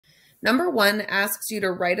Number 1 asks you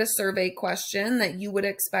to write a survey question that you would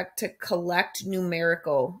expect to collect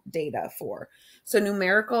numerical data for. So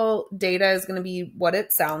numerical data is going to be what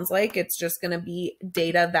it sounds like. It's just going to be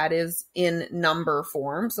data that is in number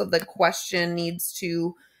form. So the question needs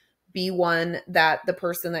to be one that the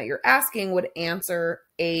person that you're asking would answer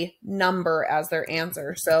a number as their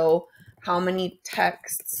answer. So how many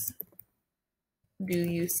texts do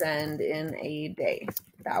you send in a day?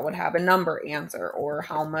 That would have a number answer. Or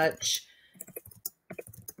how much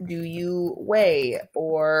do you weigh?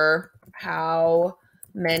 Or how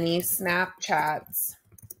many Snapchats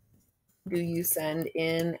do you send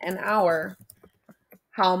in an hour?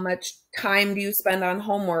 How much time do you spend on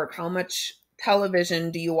homework? How much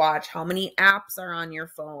television do you watch? How many apps are on your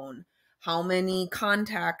phone? How many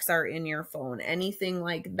contacts are in your phone? Anything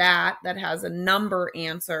like that that has a number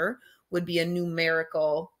answer would be a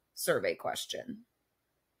numerical survey question.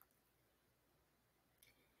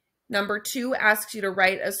 Number 2 asks you to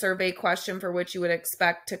write a survey question for which you would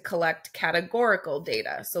expect to collect categorical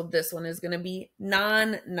data. So this one is going to be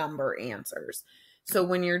non-number answers. So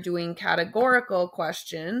when you're doing categorical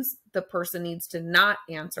questions, the person needs to not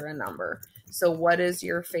answer a number. So what is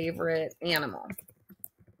your favorite animal?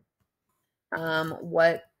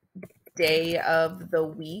 What day of the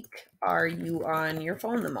week are you on your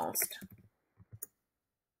phone the most?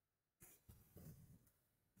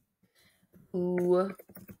 Who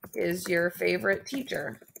is your favorite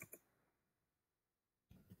teacher?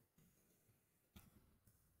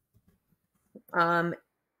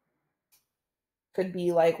 Could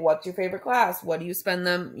be like, what's your favorite class? What do you spend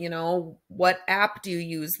them, what app do you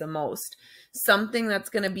use the most? Something that's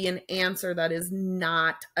going to be an answer that is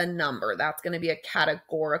not a number. That's going to be a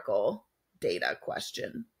categorical data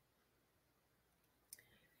question.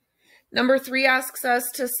 Number 3 asks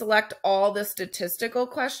us to select all the statistical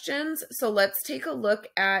questions. So let's take a look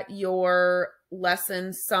at your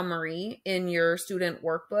lesson summary in your student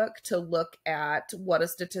workbook to look at what a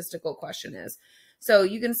statistical question is. So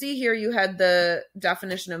you can see here you had the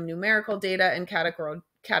definition of numerical data and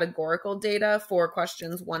categorical data for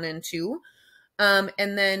questions 1 and 2. And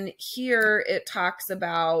then here it talks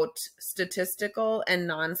about statistical and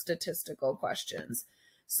non-statistical questions.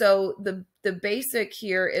 So the basic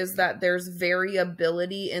here is that there's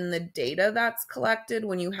variability in the data that's collected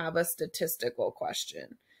when you have a statistical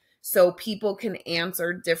question. So people can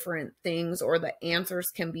answer different things, or the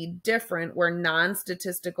answers can be different, where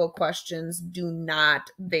non-statistical questions do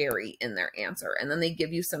not vary in their answer. And then they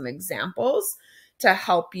give you some examples to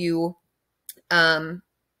help you come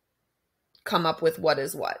up with what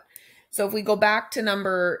is what. So if we go back to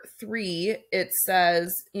number 3, it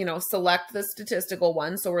says, select the statistical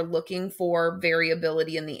one. So we're looking for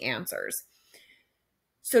variability in the answers.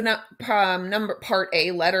 So now part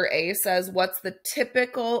A, letter A says, what's the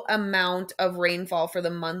typical amount of rainfall for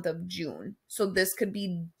the month of June? So this could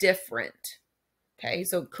be different. Okay,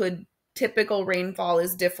 so typical rainfall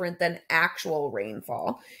is different than actual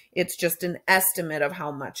rainfall. It's just an estimate of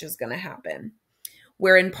how much is going to happen.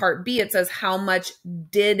 Where in part B, it says, how much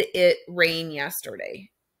did it rain yesterday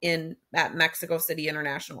at Mexico City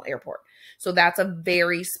International Airport? So that's a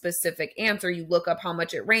very specific answer. You look up how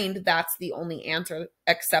much it rained. That's the only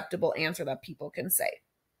acceptable answer that people can say.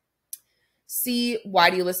 C, why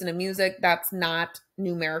do you listen to music? That's not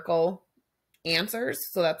numerical answers.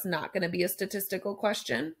 So that's not going to be a statistical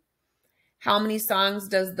question. How many songs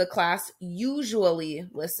does the class usually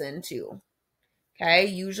listen to? Okay,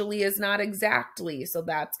 usually is not exactly, so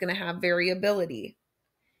that's going to have variability.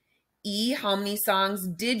 E, how many songs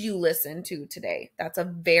did you listen to today? That's a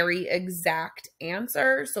very exact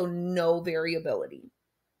answer, so no variability.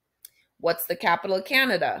 What's the capital of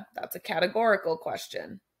Canada? That's a categorical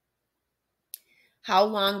question. How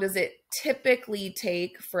long does it typically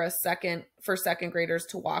take for second graders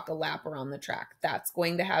to walk a lap around the track? That's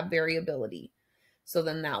going to have variability. So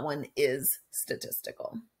then that one is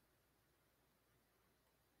statistical.